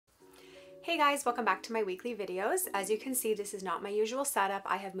Hey guys, welcome back to my weekly videos. As you can see, this is not my usual setup.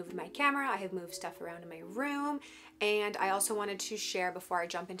 I have moved my camera, I have moved stuff around in my room, and I also wanted to share before I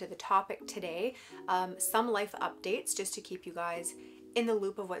jump into the topic today, some life updates just to keep you guys in the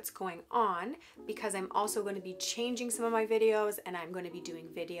loop of what's going on, because I'm also going to be changing some of my videos and I'm going to be doing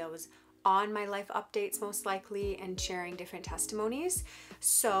videos on my life updates most likely and sharing different testimonies.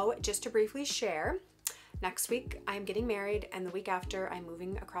 So just to briefly share, next week I'm getting married and the week after I'm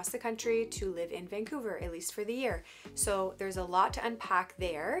moving across the country to live in Vancouver, at least for the year. So there's a lot to unpack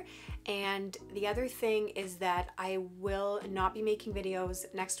there. And the other thing is that I will not be making videos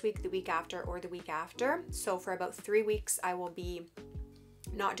next week, the week after, or the week after. So for about 3 weeks I will be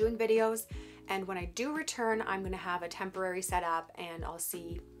not doing videos. And when I do return, I'm gonna have a temporary setup and I'll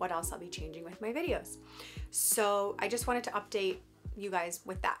see what else I'll be changing with my videos. So I just wanted to update you guys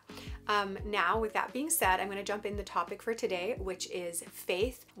with that. Now, with that being said, I'm going to jump in the topic for today, which is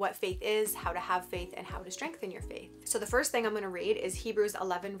faith, what faith is, how to have faith, and how to strengthen your faith. So the first thing I'm going to read is Hebrews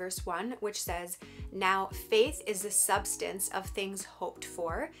 11 verse 1, which says, "Now faith is the substance of things hoped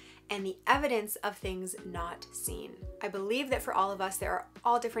for and the evidence of things not seen." I believe that for all of us, there are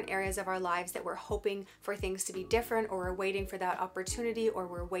all different areas of our lives that we're hoping for things to be different, or we're waiting for that opportunity, or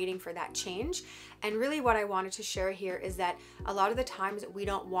we're waiting for that change. And really what I wanted to share here is that a lot of the times we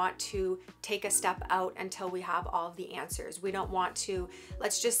don't want to take a step out until we have all of the answers. We don't want to,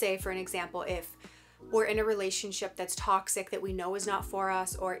 let's just say for an example, if we're in a relationship that's toxic that we know is not for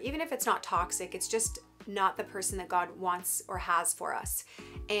us, or even if it's not toxic, it's just not the person that God wants or has for us.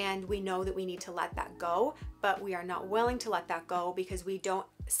 And we know that we need to let that go, but we are not willing to let that go because we don't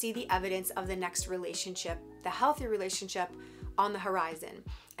see the evidence of the next relationship, the healthy relationship on the horizon.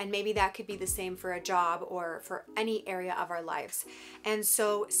 And maybe that could be the same for a job or for any area of our lives. And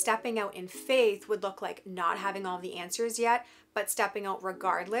so stepping out in faith would look like not having all the answers yet, but stepping out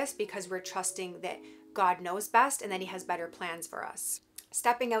regardless because we're trusting that God knows best and that He has better plans for us.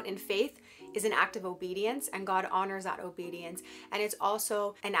 Stepping out in faith is an act of obedience, and God honors that obedience. And it's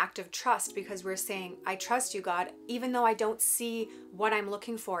also an act of trust because we're saying, I trust you, God, even though I don't see what I'm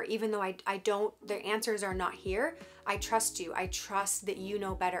looking for, even though the answers are not here, I trust you. I trust that you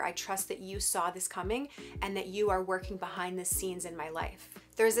know better. I trust that you saw this coming and that you are working behind the scenes in my life.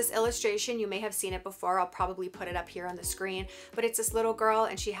 There's this illustration, you may have seen it before, I'll probably put it up here on the screen, but it's this little girl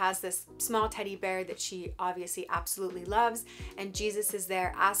and she has this small teddy bear that she obviously absolutely loves, and Jesus is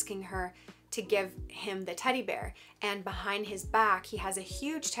there asking her to give him the teddy bear, and behind his back he has a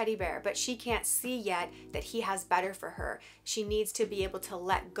huge teddy bear, but she can't see yet that he has better for her. She needs to be able to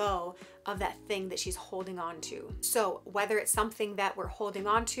let go of that thing that she's holding on to. So whether it's something that we're holding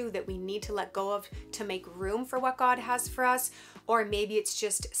on to that we need to let go of to make room for what God has for us, or maybe it's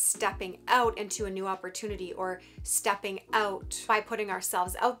just stepping out into a new opportunity, or stepping out by putting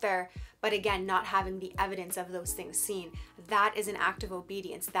ourselves out there, but again, not having the evidence of those things seen. That is an act of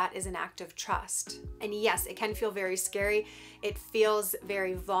obedience. That is an act of trust. And yes, it can feel very scary. It feels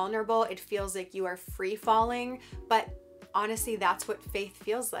very vulnerable. It feels like you are free falling, but honestly, that's what faith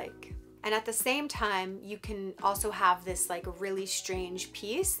feels like. And at the same time, you can also have this like really strange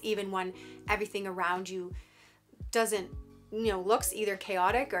peace, even when everything around you doesn't, looks either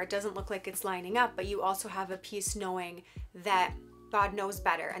chaotic or it doesn't look like it's lining up, but you also have a peace knowing that God knows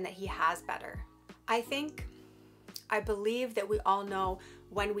better and that He has better. I believe that we all know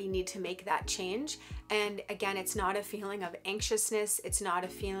when we need to make that change. And again, it's not a feeling of anxiousness. It's not a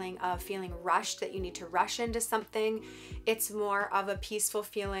feeling of feeling rushed, that you need to rush into something. It's more of a peaceful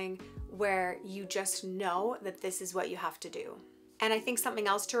feeling where you just know that this is what you have to do. And I think something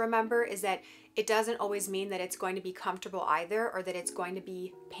else to remember is that it doesn't always mean that it's going to be comfortable either, or that it's going to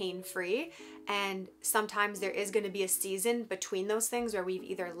be pain-free. And sometimes there is going to be a season between those things where we've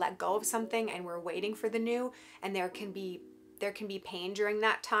either let go of something and we're waiting for the new, and there can be pain during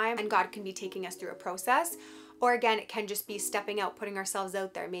that time, and God can be taking us through a process. Or again, it can just be stepping out, putting ourselves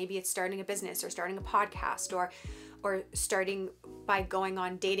out there. Maybe it's starting a business or starting a podcast, or starting by going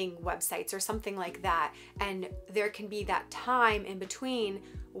on dating websites or something like that. And there can be that time in between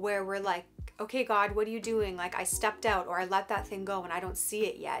where we're like, okay, God, what are you doing? Like, I stepped out, or I let that thing go and I don't see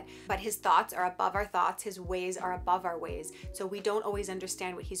it yet. But His thoughts are above our thoughts. His ways are above our ways. So we don't always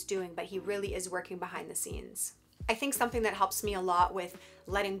understand what He's doing, but He really is working behind the scenes. I think something that helps me a lot with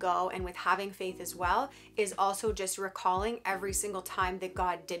letting go and with having faith as well is also just recalling every single time that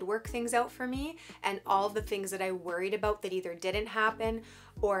God did work things out for me, and all the things that I worried about that either didn't happen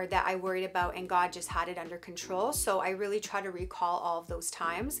or that I worried about and God just had it under control. So I really try to recall all of those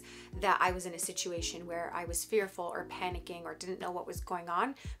times that I was in a situation where I was fearful or panicking or didn't know what was going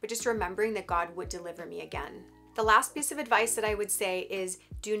on, but just remembering that God would deliver me again. The last piece of advice that I would say is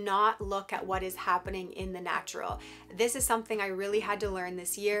do not look at what is happening in the natural. This is something I really had to learn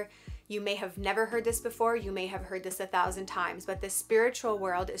this year. You may have never heard this before, you may have heard this 1,000 times, but the spiritual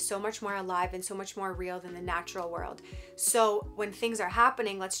world is so much more alive and so much more real than the natural world. So when things are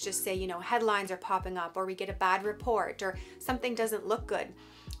happening, let's just say, headlines are popping up, or we get a bad report, or something doesn't look good.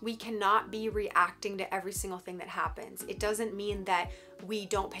 We cannot be reacting to every single thing that happens. It doesn't mean that we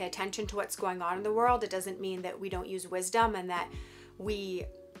don't pay attention to what's going on in the world. It doesn't mean that we don't use wisdom and that we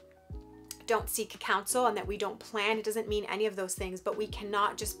don't seek counsel and that we don't plan. It doesn't mean any of those things, but we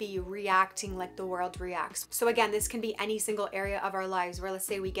cannot just be reacting like the world reacts. So again, this can be any single area of our lives where, let's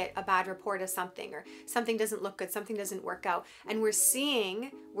say, we get a bad report of something, or something doesn't look good, something doesn't work out, and we're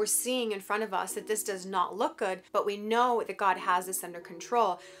seeing in front of us that this does not look good, but we know that God has this under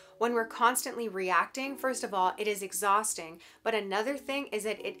control. When we're constantly reacting, first of all, it is exhausting. But another thing is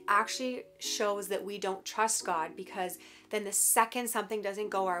that it actually shows that we don't trust God, because then the second something doesn't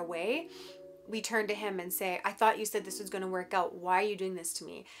go our way, we turn to him and say, I thought you said this was going to work out. Why are you doing this to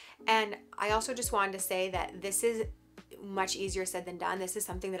me? And I also just wanted to say that this is much easier said than done. This is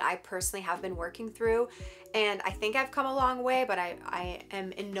something that I personally have been working through, and I think I've come a long way, but I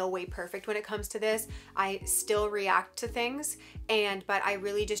am in no way perfect when it comes to this. I still react to things, but I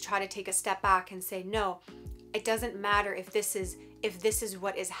really just try to take a step back and say, no, it doesn't matter if this is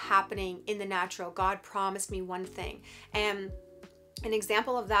what is happening in the natural. God promised me one thing. And an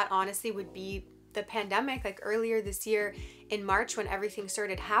example of that, honestly, would be the pandemic. Like earlier this year in March, when everything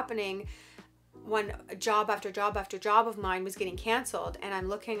started happening, when job after job after job of mine was getting canceled, and I'm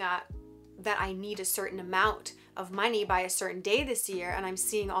looking at that I need a certain amount of money by a certain day this year, and I'm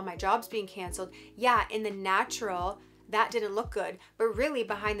seeing all my jobs being canceled. Yeah, in the natural, that didn't look good, but really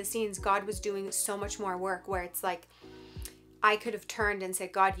behind the scenes, God was doing so much more work, where it's like, I could have turned and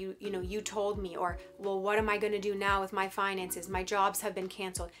said, God, you told me, or, well, what am I going to do now with my finances? My jobs have been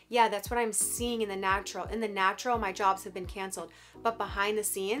canceled. Yeah, that's what I'm seeing in the natural. In the natural, my jobs have been canceled. But behind the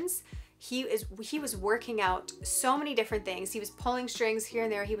scenes, he was working out so many different things. He was pulling strings here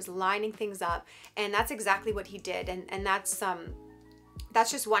and there. He was lining things up. And that's exactly what he did. And that's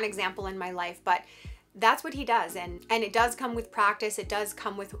just one example in my life. But that's what he does, and it does come with practice. It does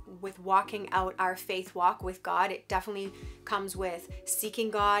come with walking out our faith walk with God. It definitely comes with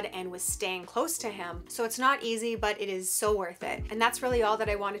seeking God and with staying close to him. So it's not easy, but it is so worth it. And that's really all that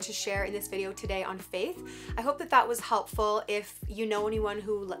I wanted to share in this video today on faith. I hope that was helpful. If you know anyone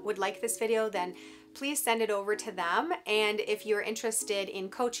who would like this video, then please send it over to them. And if you're interested in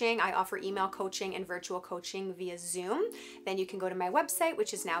coaching, I offer email coaching and virtual coaching via Zoom. Then you can go to my website,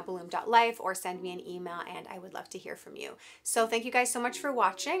 which is nowbloom.life, or send me an email, and I would love to hear from you. So thank you guys so much for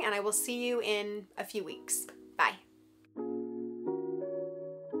watching, and I will see you in a few weeks. Bye.